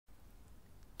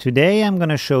Today I'm going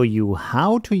to show you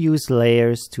how to use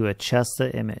layers to adjust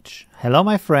the image. Hello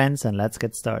my friends, and let's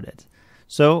get started.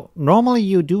 So normally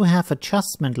you do have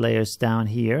adjustment layers down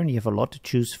here and you have a lot to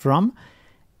choose from,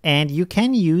 and you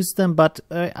can use them, but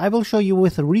I will show you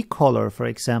with a recolor, for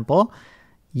example.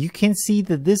 You can see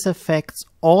that this affects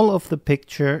all of the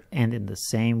picture and in the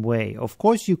same way. Of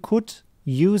course you could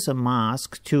use a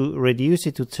mask to reduce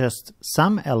it to just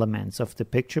some elements of the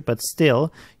picture, but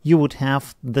still you would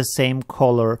have the same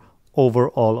color over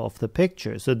all of the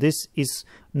picture. So this is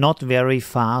not very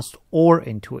fast or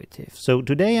intuitive. So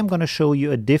today I'm going to show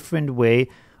you a different way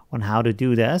on how to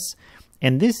do this.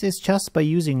 And this is just by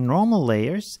using normal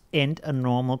layers and a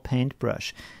normal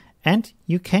paintbrush. And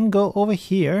you can go over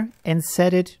here and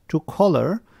set it to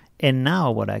color. And now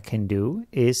what I can do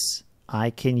is I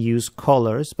can use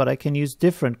colors, but I can use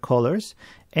different colors,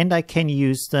 and I can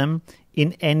use them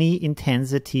in any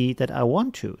intensity that I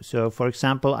want to. So for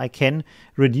example, I can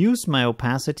reduce my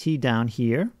opacity down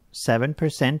here,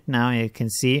 7%. Now you can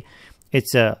see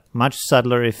it's a much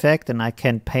subtler effect, and I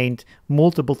can paint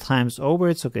multiple times over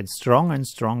it, so it gets stronger and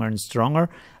stronger and stronger,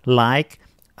 like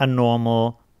a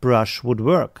normal brush would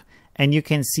work. And you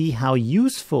can see how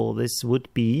useful this would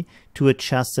be to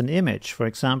adjust an image. For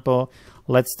example,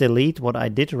 let's delete what I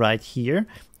did right here,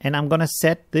 and I'm going to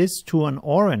set this to an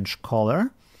orange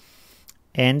color,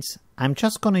 and I'm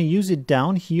just going to use it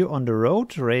down here on the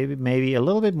road, maybe a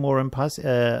little bit more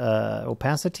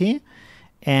opacity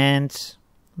and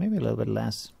maybe a little bit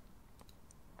less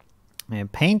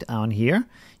paint on here.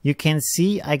 You can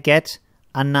see I get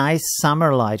a nice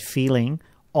summer light feeling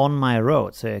on my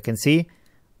road. So you can see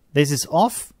this is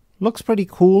off, looks pretty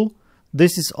cool.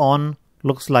 This is on,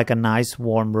 looks like a nice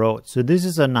warm road. So this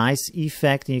is a nice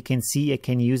effect, and you can see I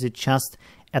can use it just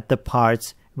at the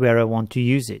parts where I want to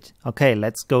use it. Okay,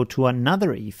 let's go to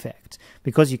another effect,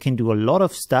 because you can do a lot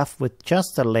of stuff with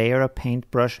just a layer, a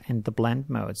paintbrush, and the blend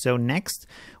mode. So next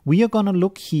we are going to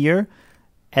look here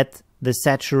at the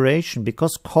saturation,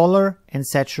 because color and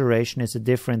saturation is a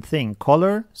different thing.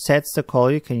 Color sets the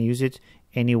color, you can use it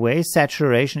anyway.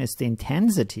 Saturation is the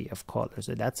intensity of color,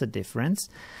 so that's a difference.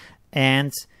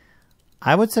 And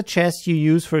I would suggest you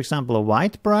use, for example, a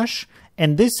white brush,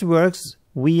 and this works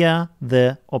via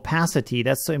the opacity.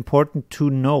 That's so important to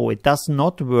know. It does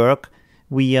not work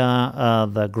via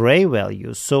the gray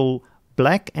value. So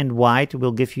black and white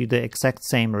will give you the exact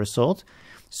same result.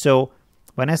 So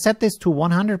when I set this to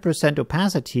 100%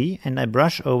 opacity and I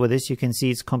brush over this, you can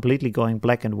see it's completely going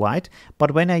black and white.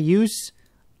 But when I use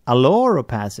a lower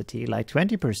opacity, like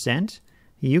 20%,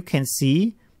 you can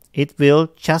see it will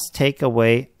just take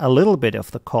away a little bit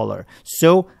of the color.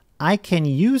 So I can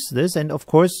use this, and of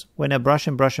course when I brush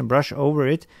and brush and brush over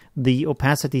it, the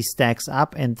opacity stacks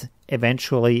up and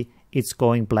eventually it's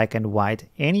going black and white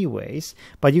anyways.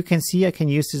 But you can see I can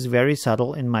use this very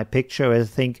subtle in my picture. I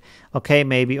think, okay,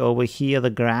 maybe over here the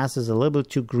grass is a little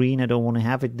bit too green, I don't want to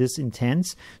have it this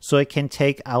intense, so I can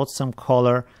take out some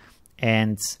color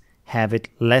and have it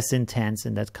less intense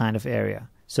in that kind of area.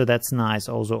 So that's nice.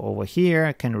 Also over here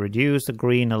I can reduce the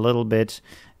green a little bit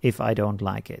if I don't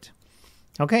like it.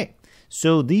 Okay,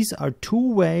 so these are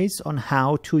two ways on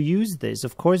how to use this.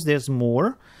 Of course there's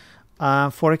more.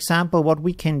 For example, what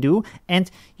we can do, and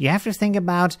you have to think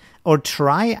about or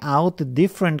try out the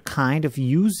different kind of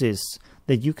uses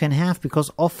that you can have,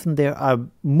 because often there are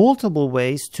multiple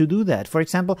ways to do that. For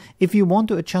example, if you want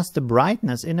to adjust the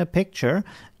brightness in a picture,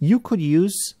 you could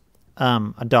use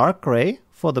a dark gray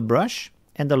for the brush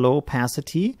and the low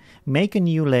opacity, make a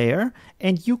new layer,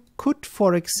 and you could,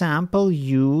 for example,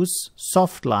 use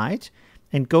soft light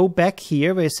and go back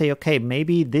here where you say, okay,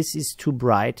 maybe this is too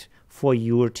bright for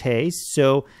your taste,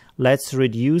 so let's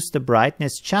reduce the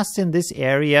brightness just in this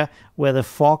area where the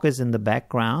fog is in the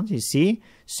background, you see?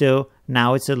 So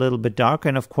now it's a little bit darker,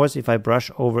 and of course if I brush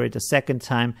over it a second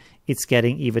time, it's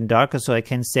getting even darker. So I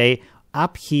can say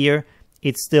up here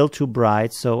it's still too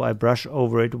bright, so I brush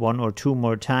over it one or two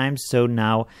more times, so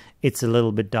now it's a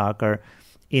little bit darker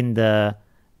in the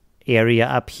area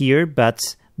up here,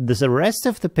 but the rest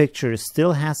of the picture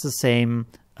still has the same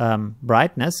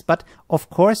brightness. But of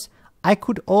course I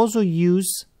could also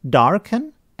use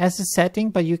darken as a setting,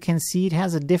 but you can see it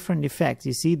has a different effect.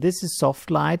 You see, this is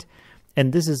soft light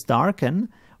and this is darken.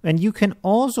 And you can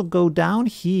also go down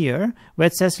here where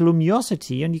it says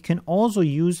luminosity, and you can also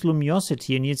use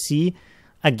luminosity, and you see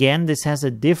again this has a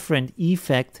different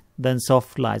effect than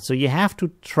soft light. So you have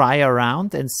to try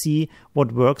around and see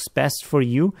what works best for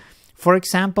you. For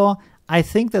example, I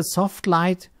think that soft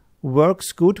light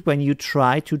works good when you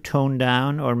try to tone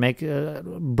down or make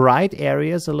bright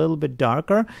areas a little bit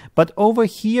darker. But over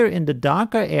here in the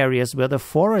darker areas where the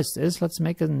forest is, let's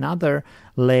make another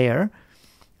layer.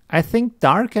 I think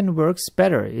darken works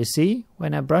better. You see,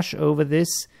 when I brush over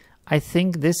this, I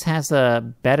think this has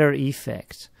a better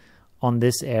effect on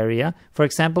this area. For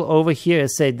example, over here, I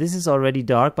say this is already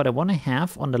dark, but I want to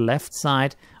have on the left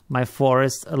side my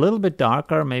forest a little bit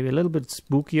darker, maybe a little bit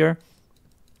spookier.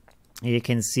 You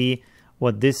can see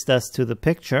what this does to the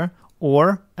picture.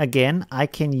 Or again, I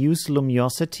can use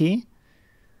luminosity,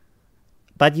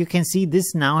 but you can see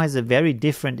this now has a very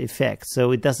different effect.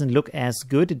 So it doesn't look as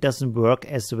good, it doesn't work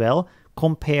as well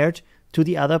compared to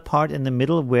the other part in the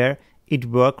middle where it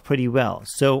worked pretty well.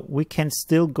 So we can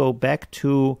still go back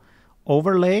to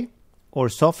overlay or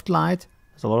soft light.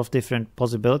 There's a lot of different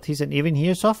possibilities, and even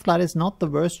here soft light is not the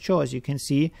worst choice. You can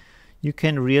see you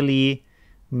can really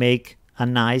make a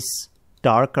nice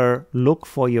darker look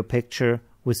for your picture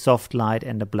with soft light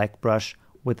and a black brush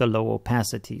with a low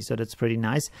opacity. So that's pretty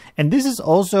nice. And this is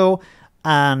also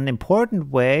an important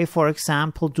way, for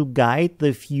example, to guide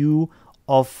the view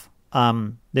of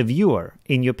the viewer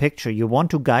in your picture. You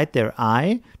want to guide their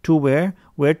eye to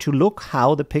where to look,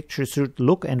 how the picture should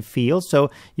look and feel. So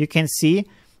you can see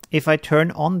if I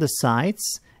turn on the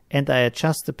sides and I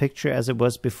adjust the picture as it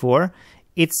was before,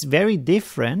 it's very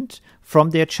different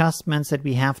from the adjustments that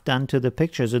we have done to the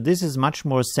picture. So this is much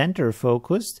more center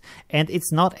focused, and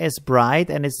it's not as bright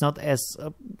and it's not as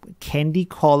candy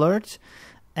colored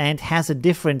and has a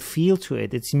different feel to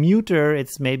it. It's muter,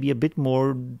 it's maybe a bit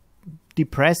more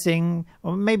depressing,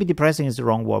 or maybe depressing is the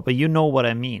wrong word, but you know what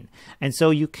I mean. And so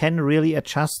you can really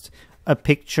adjust a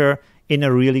picture in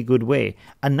a really good way.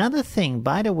 Another thing,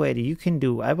 by the way, that you can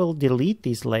do, I will delete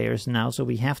these layers now so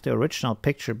we have the original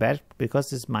picture back, because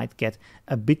this might get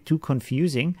a bit too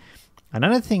confusing.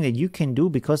 Another thing that you can do,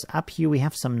 because up here we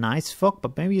have some nice fog,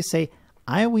 but maybe you say,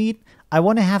 I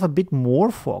want to have a bit more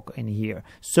fog in here.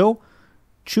 So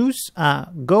choose,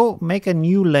 go make a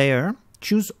new layer,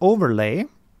 choose overlay,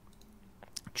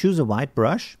 choose a white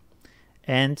brush,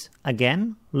 and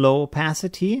again, low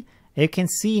opacity. You can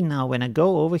see now when I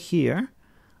go over here,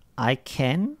 I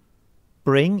can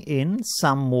bring in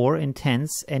some more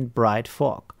intense and bright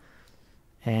fog.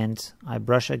 And I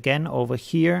brush again over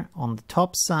here on the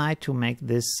top side to make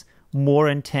this more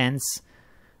intense,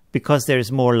 because there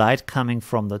is more light coming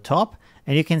from the top.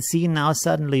 And you can see now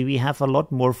suddenly we have a lot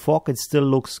more fog. It still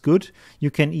looks good. You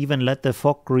can even let the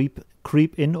fog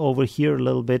creep in over here a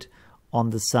little bit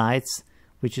on the sides,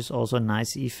 which is also a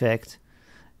nice effect.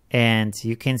 And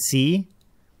you can see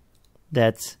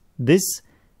that this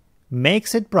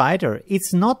makes it brighter.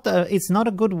 It's not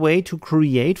a good way to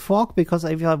create fog, because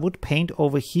if I would paint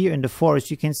over here in the forest,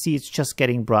 you can see it's just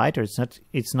getting brighter.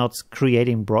 It's not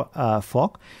creating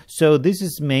fog. So this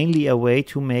is mainly a way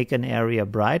to make an area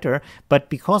brighter. But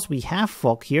because we have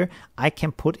fog here, I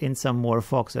can put in some more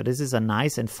fog. So this is a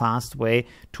nice and fast way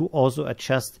to also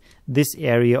adjust this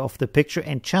area of the picture,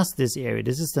 and just this area.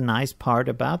 This is the nice part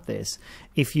about this.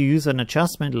 If you use an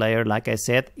adjustment layer, like I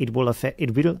said, it will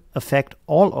affect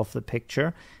all of the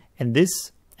picture, and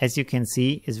this, as you can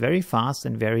see, is very fast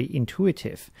and very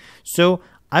intuitive. So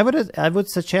I would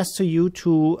suggest to you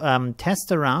to test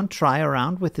around, try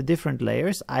around with the different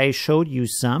layers. I showed you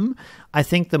some. I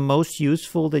think the most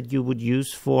useful that you would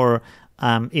use for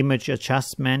image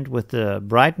adjustment with the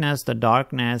brightness, the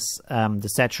darkness, the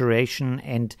saturation,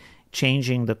 and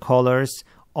changing the colors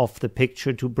of the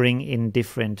picture to bring in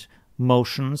different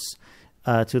motions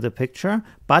to the picture.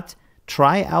 But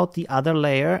try out the other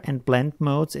layer and blend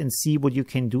modes and see what you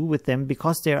can do with them,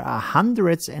 because there are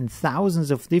hundreds and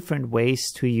thousands of different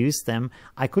ways to use them.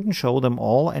 I couldn't show them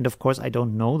all, and of course I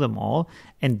don't know them all,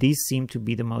 and these seem to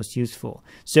be the most useful.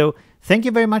 So thank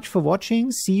you very much for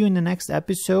watching. See you in the next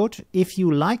episode. If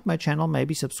you like my channel,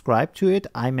 maybe subscribe to it.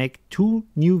 I make 2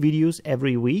 new videos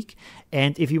every week.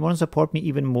 And if you want to support me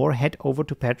even more, head over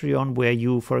to Patreon, where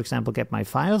you, for example, get my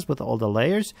files with all the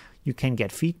layers. You can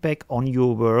get feedback on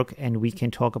your work, and we can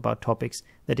talk about topics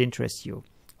that interest you.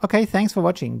 Okay, thanks for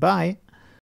watching. Bye.